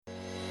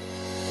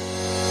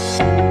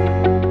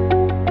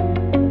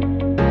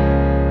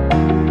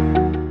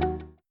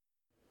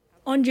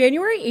On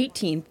January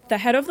 18th, the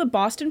head of the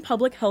Boston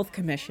Public Health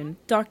Commission,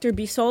 Dr.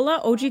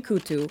 Bisola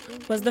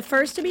Ojikutu, was the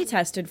first to be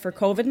tested for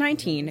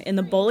COVID-19 in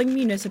the Bowling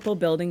Municipal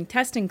Building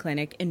Testing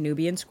Clinic in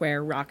Nubian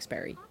Square,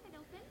 Roxbury.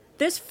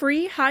 This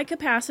free,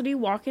 high-capacity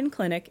walk-in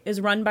clinic is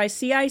run by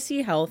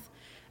CIC Health,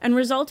 and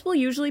results will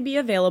usually be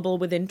available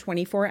within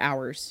 24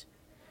 hours.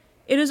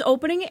 It is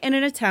opening in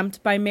an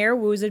attempt by Mayor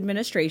Wu's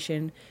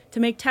administration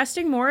to make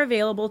testing more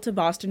available to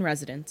Boston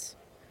residents.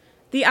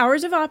 The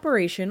hours of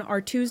operation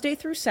are Tuesday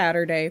through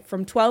Saturday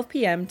from 12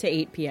 p.m. to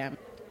 8 p.m.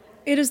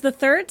 It is the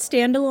third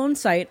standalone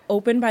site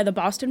opened by the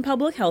Boston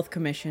Public Health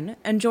Commission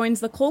and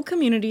joins the Cole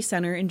Community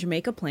Center in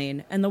Jamaica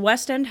Plain and the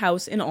West End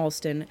House in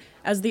Allston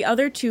as the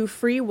other two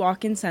free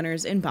walk-in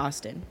centers in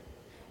Boston.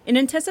 In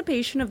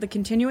anticipation of the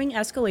continuing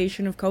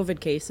escalation of COVID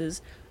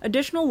cases,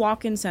 additional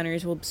walk-in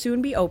centers will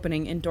soon be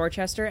opening in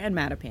Dorchester and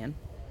Mattapan.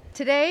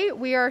 Today,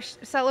 we are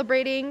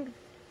celebrating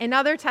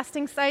another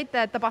testing site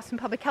that the Boston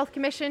Public Health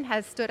Commission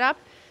has stood up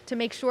to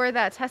make sure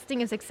that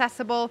testing is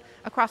accessible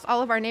across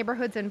all of our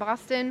neighborhoods in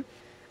Boston.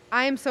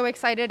 I am so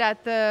excited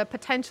at the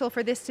potential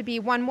for this to be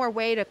one more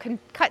way to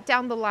cut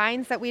down the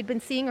lines that we've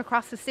been seeing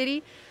across the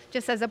city.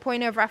 Just as a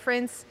point of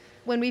reference,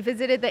 when we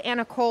visited the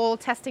Anna Cole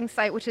testing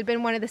site, which had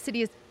been one of the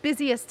city's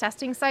busiest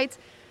testing sites,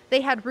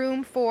 they had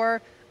room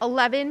for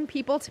 11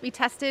 people to be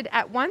tested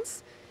at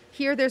once.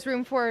 Here there's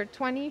room for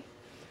 20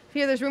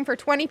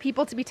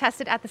 people to be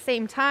tested at the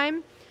same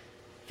time.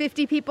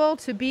 50 people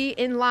to be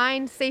in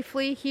line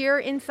safely here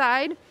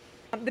inside.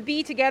 The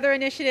Be Together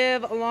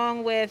initiative,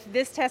 along with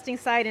this testing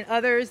site and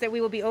others that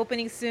we will be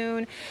opening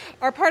soon,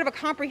 are part of a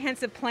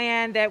comprehensive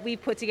plan that we've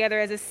put together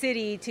as a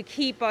city to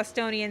keep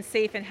Bostonians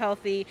safe and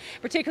healthy,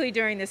 particularly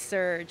during this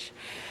surge.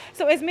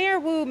 So as Mayor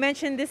Wu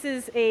mentioned, this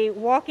is a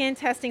walk-in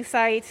testing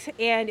site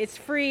and it's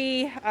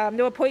free,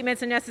 no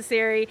appointments are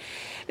necessary.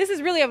 This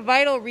is really a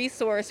vital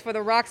resource for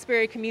the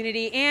Roxbury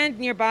community and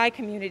nearby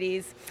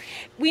communities.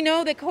 We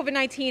know that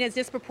COVID-19 has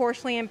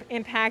disproportionately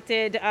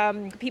impacted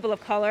people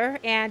of color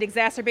and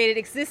exacerbated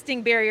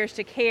existing barriers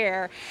to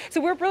care.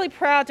 So we're really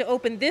proud to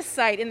open this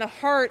site in the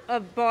heart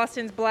of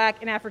Boston's Black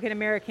and African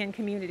American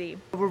community.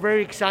 We're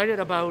very excited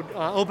about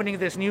opening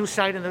this new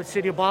site in the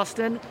city of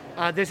Boston.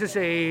 This is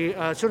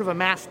a sort of a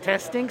mass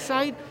testing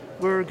site.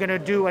 We're going to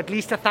do at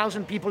least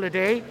 1,000 people a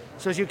day.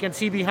 So as you can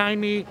see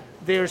behind me,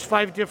 there's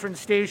 5 different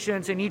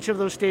stations. In each of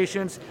those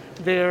stations,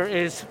 there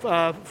is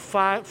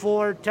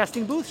 4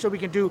 testing booths. So we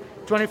can do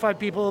 25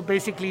 people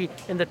basically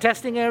in the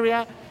testing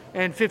area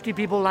and 50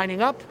 people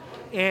lining up.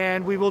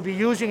 And we will be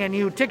using a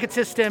new ticket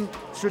system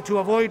to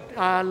avoid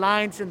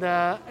lines in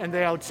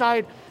the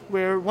outside,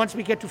 where once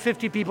we get to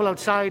 50 people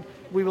outside,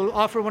 we will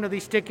offer one of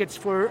these tickets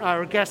for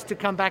our guests to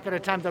come back at a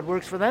time that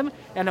works for them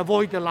and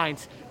avoid the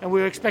lines. And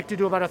we expect to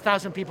do about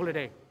 1,000 people a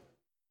day.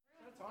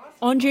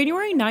 On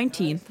January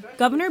 19th,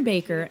 Governor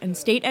Baker and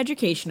state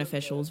education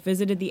officials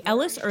visited the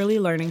Ellis Early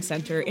Learning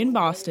Center in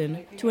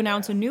Boston to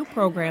announce a new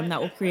program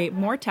that will create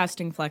more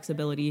testing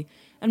flexibility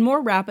and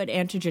more rapid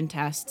antigen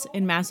tests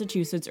in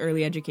Massachusetts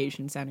early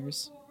education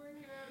centers.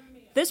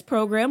 This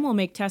program will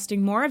make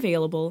testing more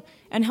available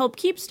and help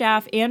keep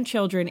staff and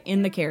children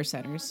in the care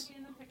centers.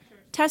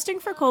 Testing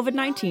for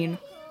COVID-19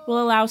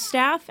 will allow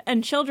staff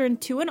and children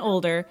 2 and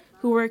older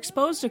who were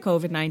exposed to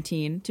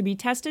COVID-19 to be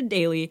tested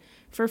daily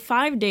for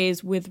 5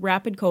 days with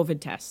rapid COVID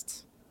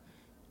tests.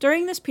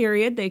 During this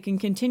period, they can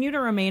continue to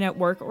remain at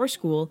work or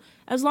school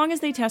as long as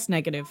they test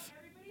negative.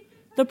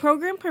 The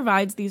program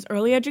provides these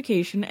early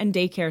education and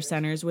daycare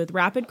centers with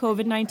rapid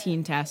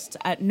COVID-19 tests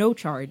at no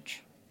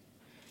charge.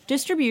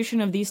 Distribution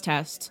of these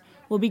tests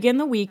will begin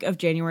the week of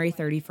January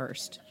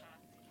 31st.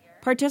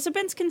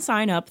 Participants can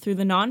sign up through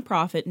the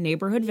nonprofit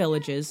Neighborhood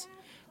Villages,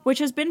 which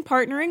has been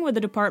partnering with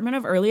the Department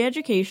of Early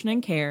Education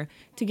and Care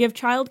to give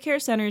child care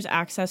centers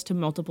access to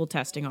multiple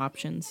testing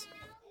options.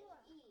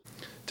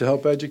 To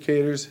help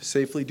educators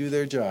safely do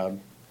their job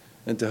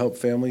and to help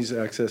families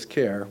access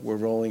care, we're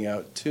rolling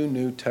out 2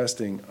 new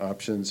testing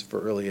options for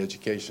early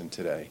education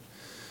today.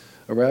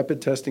 A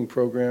rapid testing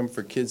program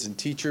for kids and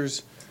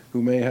teachers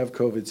who may have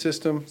COVID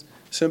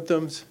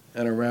symptoms,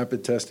 and a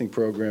rapid testing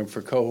program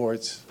for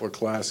cohorts or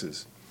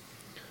classes.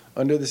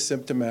 Under the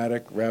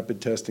symptomatic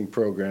rapid testing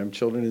program,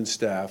 children and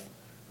staff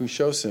who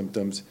show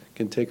symptoms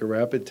can take a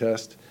rapid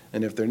test,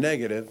 and if they're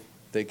negative,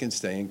 they can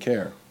stay in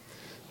care.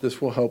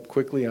 This will help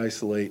quickly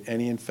isolate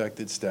any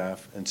infected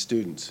staff and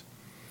students.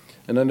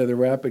 And under the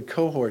rapid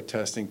cohort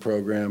testing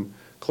program,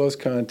 close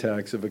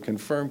contacts of a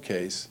confirmed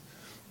case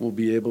will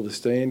be able to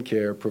stay in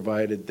care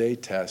provided they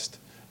test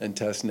and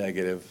test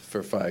negative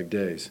for 5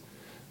 days.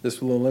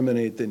 This will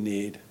eliminate the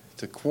need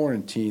to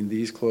quarantine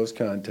these close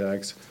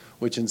contacts,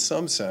 which in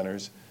some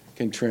centers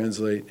can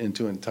translate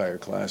into an entire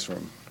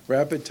classroom.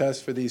 Rapid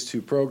tests for these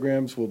 2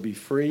 programs will be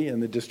free,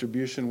 and the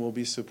distribution will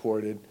be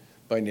supported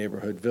by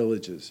Neighborhood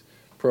Villages.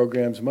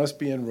 Programs must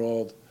be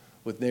enrolled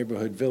with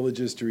Neighborhood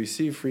Villages to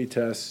receive free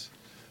tests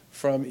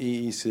from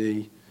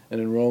EEC,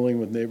 and enrolling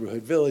with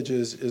Neighborhood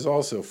Villages is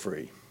also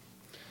free.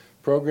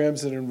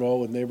 Programs that enroll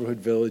with Neighborhood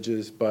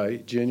Villages by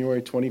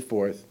January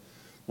 24th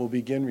will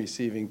begin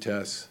receiving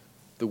tests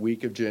the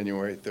week of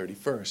January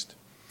 31st.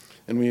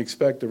 and we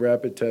expect the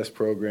rapid test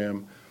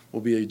program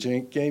will be a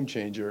game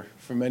changer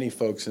for many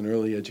folks in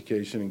early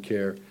education and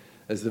care,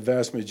 as the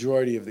vast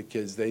majority of the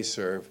kids they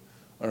serve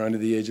are under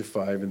the age of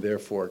 5 and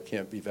therefore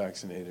can't be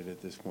vaccinated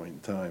at this point in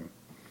time.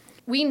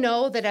 We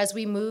know that as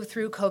we move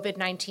through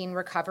COVID-19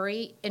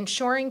 recovery,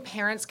 ensuring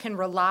parents can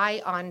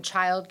rely on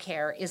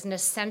childcare is an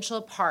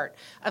essential part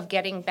of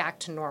getting back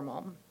to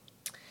normal.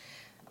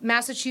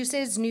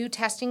 Massachusetts' new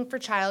testing for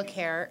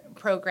childcare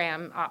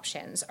program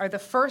options are the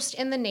first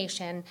in the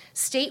nation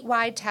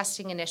statewide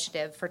testing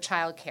initiative for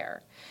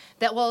childcare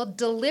that will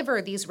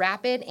deliver these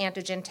rapid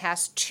antigen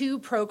tests to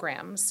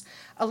programs,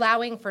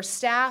 allowing for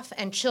staff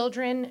and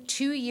children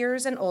 2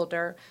 years and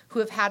older who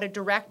have had a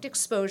direct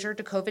exposure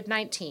to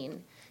COVID-19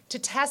 to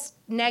test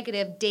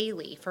negative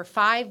daily for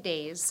 5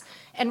 days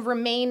and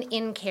remain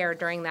in care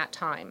during that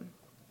time.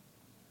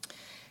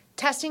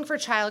 Testing for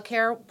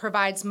childcare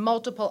provides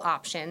multiple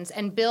options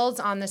and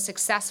builds on the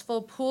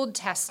successful pooled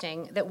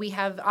testing that we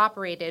have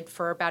operated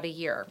for about a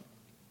year.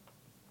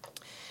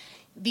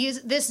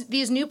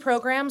 These new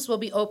programs will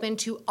be open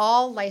to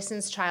all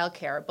licensed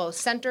childcare, both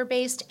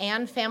center-based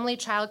and family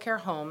childcare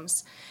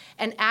homes,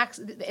 and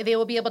they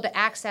will be able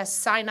to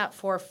sign up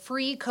for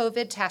free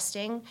COVID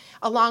testing,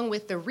 along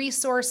with the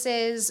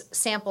resources,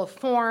 sample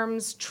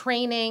forms,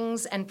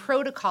 trainings, and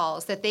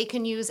protocols that they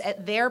can use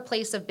at their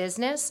place of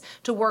business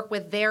to work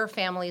with their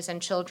families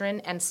and children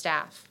and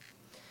staff.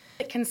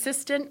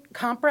 Consistent,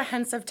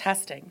 comprehensive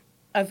testing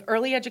of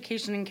early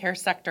education and care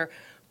sector,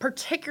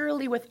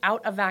 particularly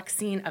without a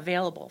vaccine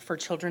available for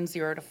children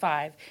 0 to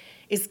 5,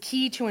 is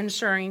key to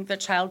ensuring that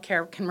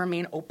childcare can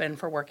remain open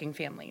for working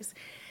families.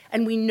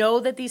 And we know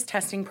that these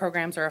testing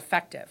programs are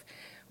effective.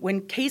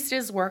 When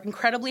cases were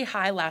incredibly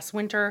high last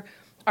winter,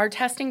 our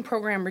testing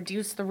program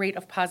reduced the rate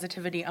of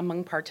positivity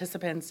among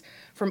participants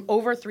from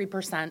over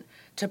 3%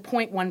 to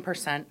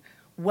 0.1%,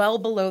 well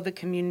below the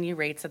community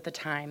rates at the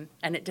time,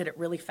 and it did it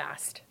really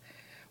fast.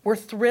 We're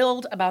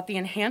thrilled about the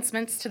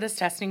enhancements to this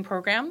testing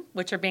program,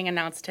 which are being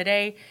announced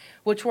today,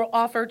 which will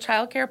offer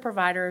childcare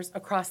providers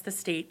across the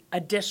state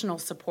additional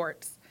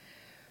supports.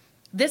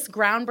 This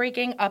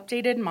groundbreaking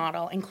updated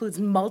model includes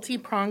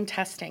multi-pronged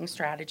testing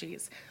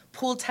strategies,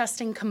 pool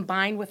testing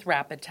combined with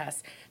rapid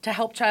tests to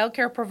help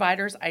childcare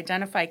providers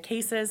identify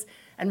cases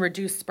and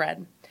reduce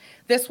spread.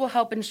 This will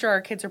help ensure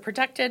our kids are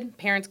protected,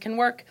 parents can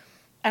work,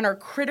 and our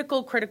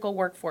critical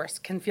workforce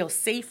can feel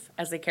safe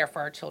as they care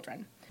for our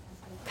children.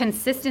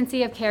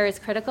 Consistency of care is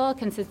critical,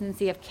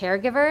 consistency of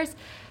caregivers.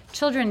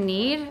 Children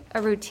need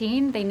a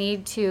routine. They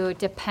need to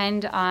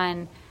depend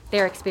on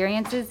their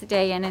experiences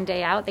day in and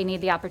day out. They need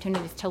the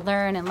opportunities to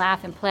learn and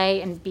laugh and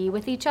play and be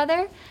with each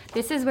other.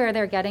 This is where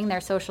they're getting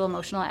their social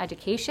emotional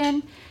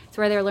education. It's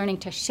where they're learning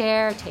to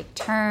share, take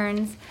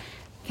turns,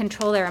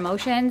 control their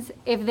emotions.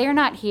 If they're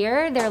not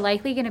here, they're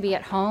likely going to be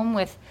at home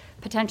with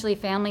potentially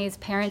families,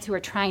 parents who are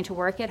trying to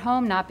work at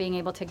home, not being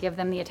able to give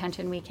them the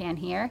attention we can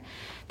here.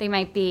 They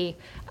might be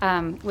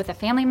with a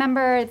family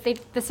member.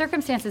 The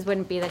circumstances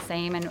wouldn't be the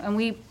same, and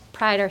we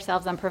pride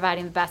ourselves on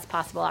providing the best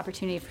possible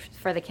opportunity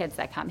for the kids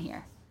that come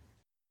here.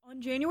 On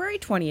January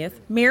 20th,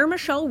 Mayor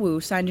Michelle Wu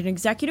signed an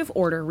executive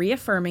order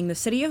reaffirming the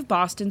City of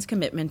Boston's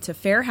commitment to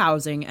fair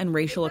housing and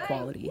racial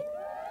equality.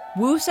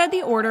 Wu said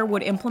the order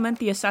would implement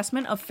the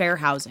assessment of fair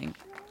housing.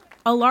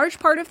 A large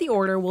part of the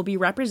order will be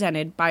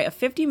represented by a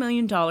 $50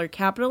 million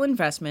capital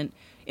investment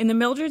in the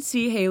Mildred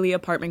C. Haley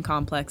apartment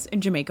complex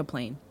in Jamaica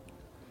Plain.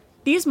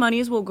 These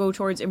monies will go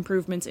towards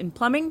improvements in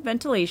plumbing,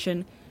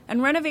 ventilation,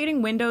 and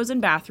renovating windows and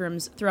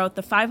bathrooms throughout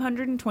the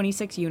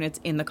 526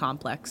 units in the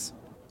complex.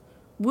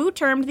 Wu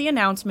termed the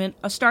announcement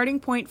a starting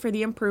point for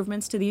the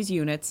improvements to these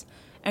units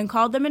and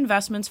called them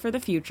investments for the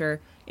future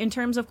in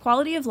terms of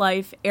quality of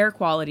life, air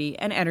quality,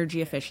 and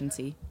energy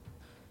efficiency.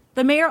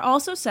 The mayor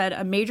also said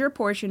a major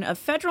portion of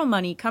federal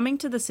money coming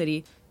to the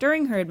city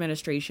during her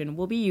administration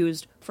will be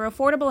used for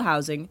affordable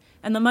housing,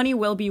 and the money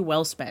will be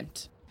well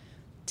spent.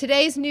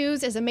 Today's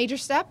news is a major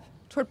step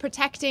toward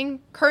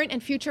protecting current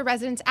and future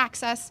residents'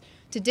 access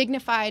to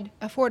dignified,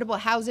 affordable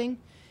housing.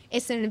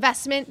 It's an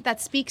investment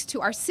that speaks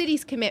to our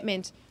city's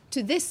commitment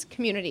to this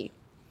community,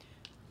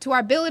 to our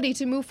ability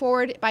to move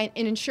forward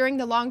in ensuring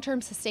the long-term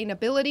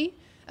sustainability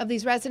of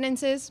these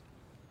residences,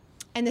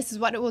 and this is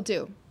what it will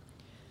do.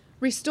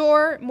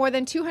 Restore more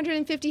than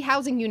 250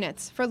 housing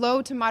units for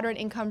low to moderate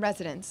income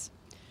residents,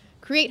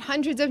 create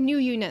hundreds of new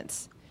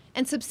units,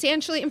 and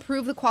substantially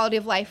improve the quality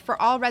of life for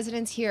all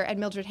residents here at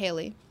Mildred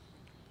Haley.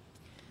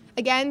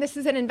 Again, this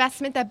is an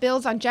investment that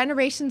builds on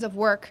generations of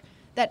work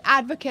that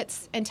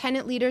advocates and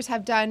tenant leaders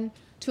have done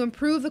to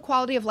improve the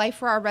quality of life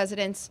for our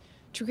residents,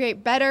 to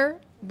create better,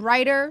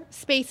 brighter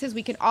spaces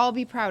we can all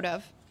be proud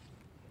of.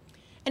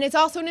 And it's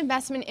also an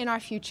investment in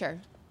our future,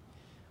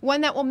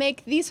 one that will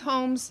make these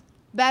homes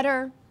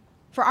better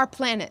for our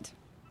planet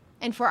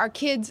and for our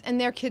kids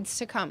and their kids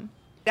to come.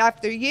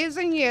 After years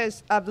and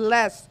years of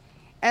less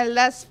and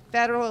less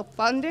federal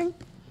funding,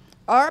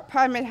 our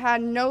apartment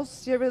had no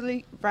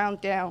seriously run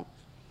down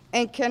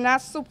and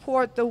cannot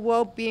support the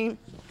well-being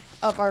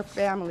of our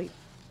family.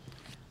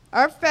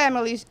 Our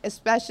families,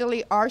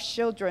 especially our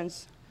children,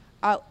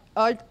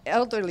 are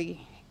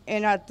elderly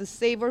and our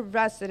disabled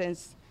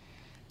residents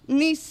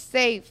need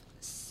safe,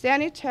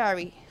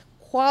 sanitary,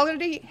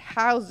 quality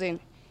housing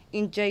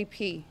in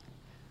JP.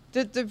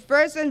 The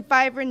diverse and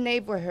vibrant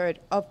neighborhood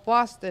of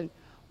Boston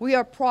we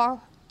are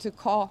proud to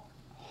call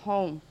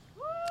home.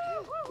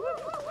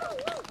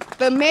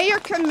 The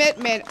mayor's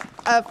commitment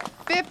of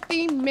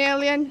 $50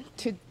 million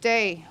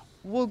today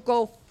will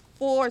go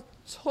forth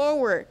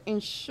toward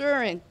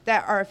ensuring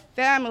that our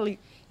family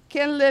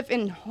can live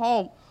in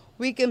home.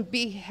 We can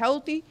be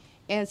healthy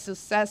and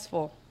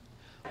successful.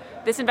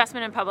 This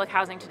investment in public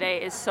housing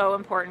today is so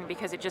important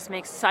because it just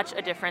makes such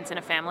a difference in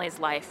a family's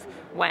life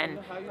when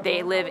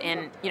they live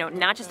in,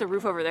 not just a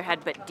roof over their head,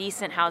 but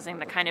decent housing,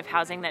 the kind of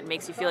housing that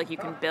makes you feel like you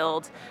can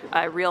build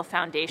a real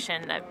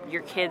foundation that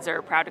your kids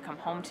are proud to come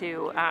home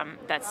to.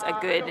 That's a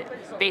good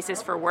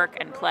basis for work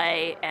and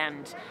play.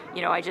 And,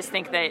 I just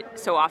think that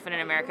so often in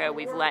America,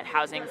 we've let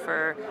housing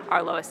for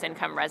our lowest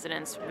income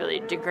residents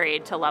really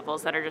degrade to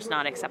levels that are just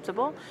not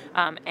acceptable.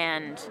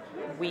 And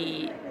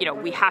we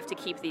have to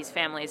keep these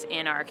families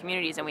in our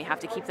communities, and we have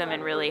to keep them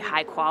in really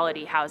high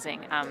quality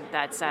housing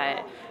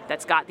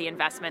that's got the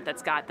investment,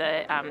 that's got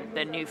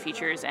the new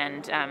features,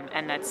 and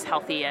that's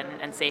healthy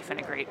and safe and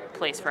a great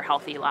place for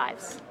healthy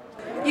lives.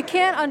 You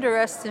can't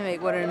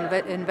underestimate what an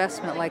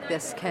investment like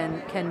this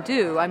can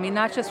do. I mean,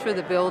 not just for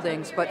the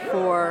buildings, but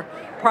for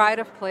pride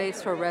of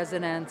place for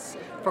residents,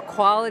 for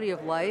quality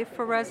of life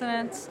for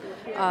residents,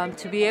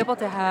 to be able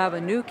to have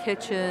a new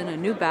kitchen, a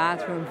new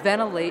bathroom,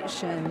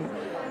 ventilation,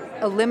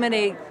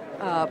 eliminate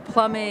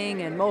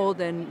plumbing and mold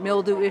and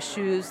mildew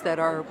issues that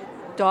are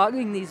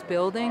dogging these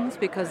buildings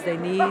because they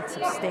need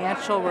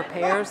substantial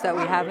repairs that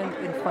we haven't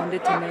been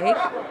funded to make.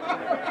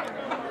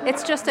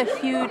 It's just a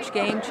huge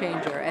game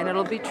changer, and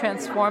it'll be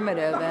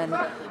transformative, and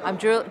I'm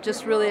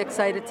just really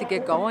excited to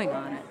get going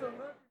on it.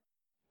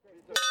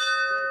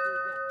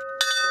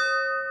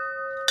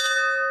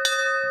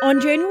 On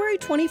January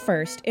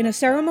 21st, in a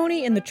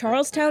ceremony in the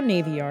Charlestown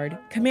Navy Yard,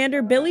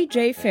 Commander Billie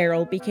J.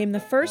 Farrell became the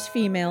first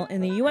female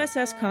in the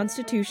USS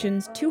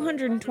Constitution's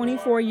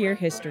 224-year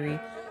history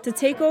to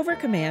take over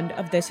command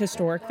of this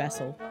historic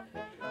vessel.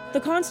 The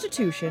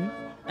Constitution,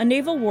 a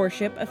naval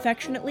warship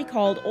affectionately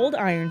called Old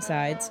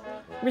Ironsides,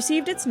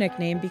 received its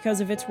nickname because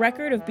of its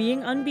record of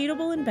being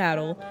unbeatable in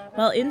battle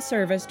while in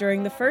service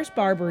during the First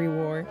Barbary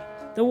War,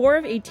 the War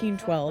of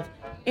 1812,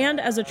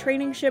 and as a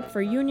training ship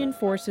for Union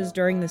forces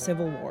during the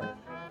Civil War.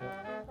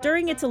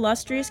 During its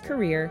illustrious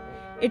career,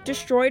 it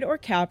destroyed or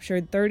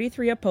captured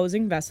 33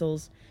 opposing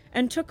vessels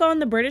and took on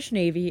the British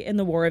Navy in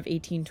the War of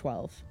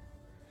 1812.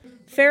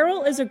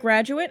 Farrell is a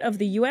graduate of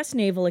the U.S.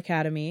 Naval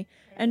Academy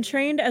and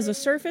trained as a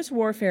surface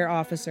warfare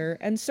officer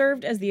and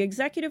served as the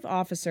executive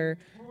officer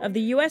of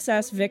the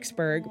USS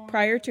Vicksburg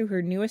prior to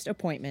her newest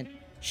appointment.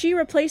 She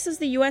replaces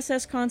the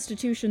USS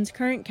Constitution's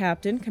current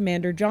captain,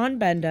 Commander John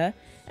Benda,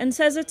 and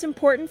says it's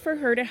important for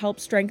her to help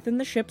strengthen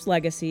the ship's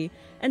legacy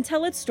and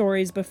tell its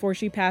stories before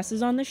she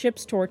passes on the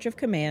ship's torch of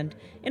command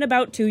in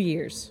about 2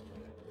 years.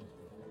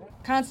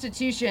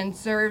 Constitution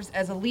serves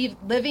as a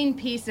living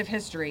piece of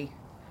history.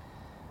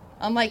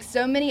 Unlike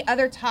so many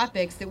other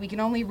topics that we can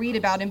only read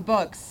about in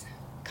books,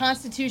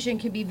 Constitution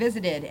can be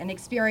visited and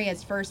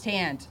experienced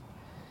firsthand,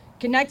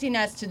 connecting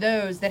us to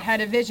those that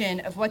had a vision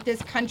of what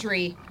this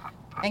country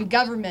and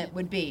government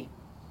would be.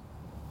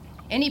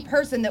 Any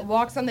person that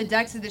walks on the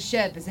decks of the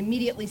ship is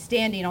immediately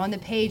standing on the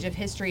page of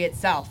history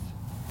itself.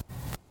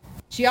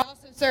 She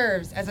also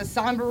serves as a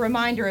somber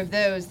reminder of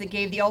those that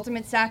gave the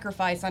ultimate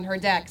sacrifice on her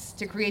decks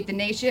to create the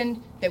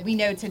nation that we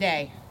know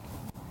today.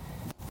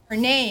 Her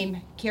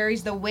name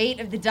carries the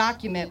weight of the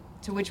document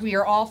to which we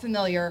are all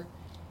familiar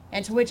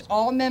and to which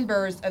all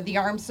members of the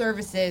armed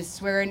services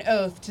swear an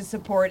oath to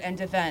support and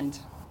defend.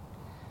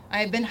 I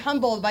have been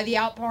humbled by the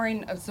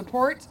outpouring of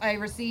support I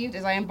received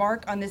as I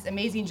embark on this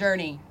amazing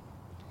journey.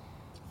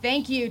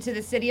 Thank you to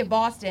the City of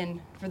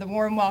Boston for the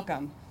warm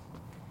welcome.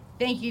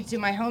 Thank you to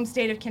my home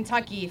state of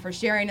Kentucky for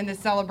sharing in this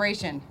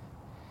celebration.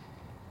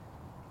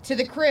 To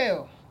the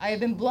crew, I have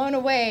been blown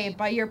away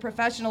by your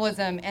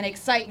professionalism and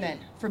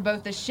excitement for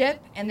both the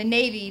ship and the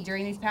Navy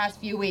during these past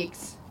few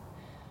weeks.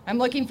 I'm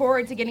looking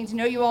forward to getting to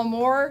know you all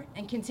more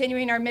and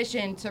continuing our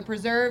mission to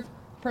preserve,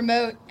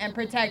 promote, and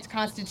protect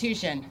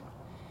Constitution.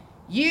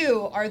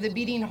 You are the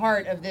beating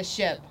heart of this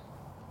ship.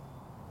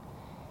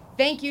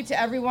 Thank you to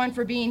everyone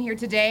for being here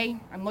today.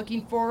 I'm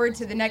looking forward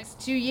to the next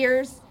 2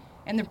 years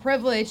and the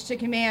privilege to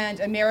command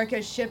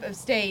America's ship of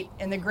state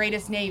in the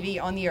greatest Navy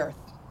on the earth.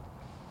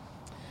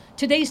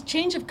 Today's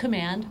change of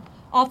command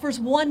offers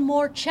one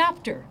more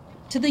chapter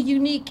to the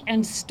unique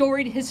and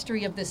storied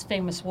history of this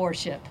famous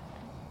warship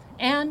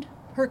and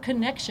her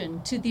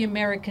connection to the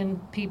American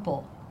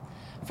people.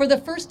 For the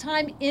first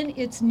time in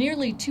its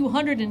nearly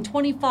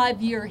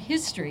 225-year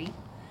history,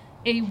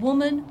 a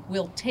woman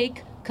will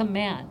take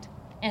command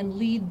and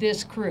lead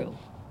this crew.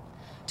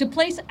 To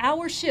place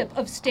our ship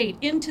of state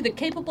into the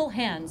capable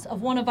hands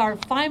of one of our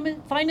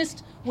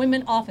finest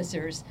women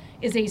officers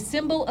is a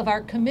symbol of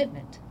our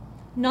commitment,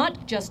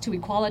 not just to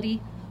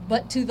equality,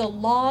 but to the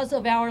laws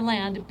of our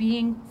land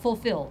being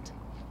fulfilled.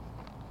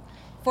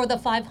 for the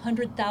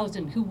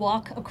 500,000 who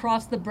walk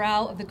across the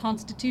brow of the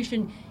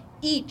Constitution.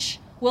 Each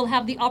will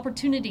have the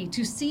opportunity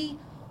to see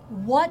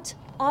what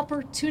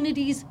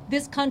opportunities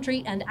this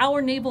country and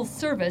our naval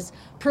service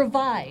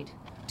provide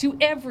to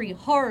every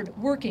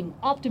hard-working,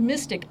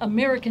 optimistic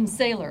American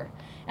sailor.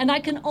 And I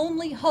can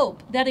only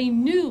hope that a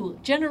new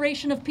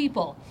generation of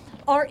people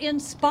are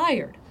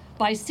inspired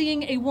by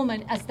seeing a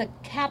woman as the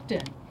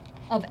captain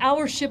of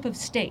our ship of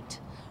state,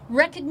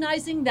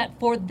 recognizing that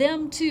for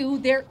them too,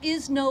 there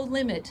is no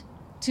limit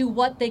to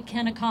what they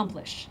can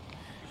accomplish.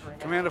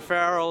 Commander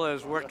Farrell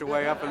has worked her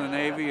way up in the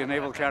Navy, a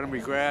Naval Academy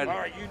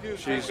grad.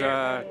 She's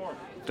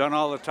done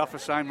all the tough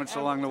assignments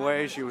along the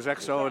way. She was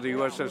XO of the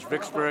USS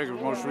Vicksburg, her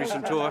most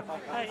recent tour.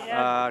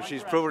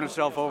 She's proven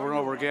herself over and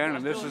over again,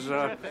 and this is,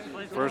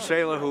 for a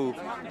sailor who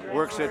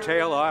works their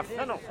tail off,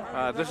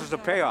 this is the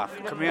payoff,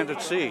 command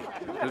at sea.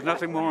 There's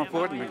nothing more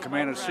important than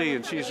command at sea,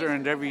 and she's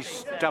earned every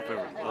step of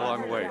it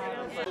along the way.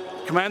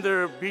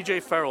 Commander B.J.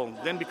 Farrell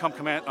didn't become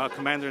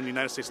commander in the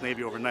United States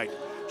Navy overnight.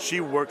 She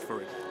worked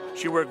for it.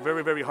 She worked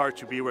very, very hard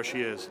to be where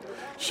she is.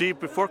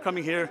 Before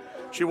coming here,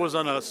 she was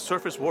on a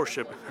surface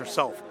warship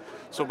herself.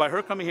 So by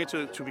her coming here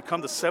to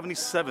become the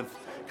 77th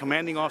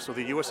commanding officer of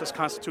the USS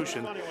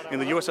Constitution, in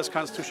the USS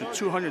Constitution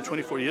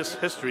 224 years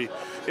history,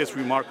 is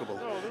remarkable.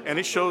 And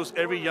it shows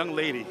every young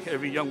lady,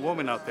 every young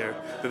woman out there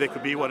that they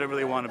could be whatever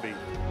they want to be.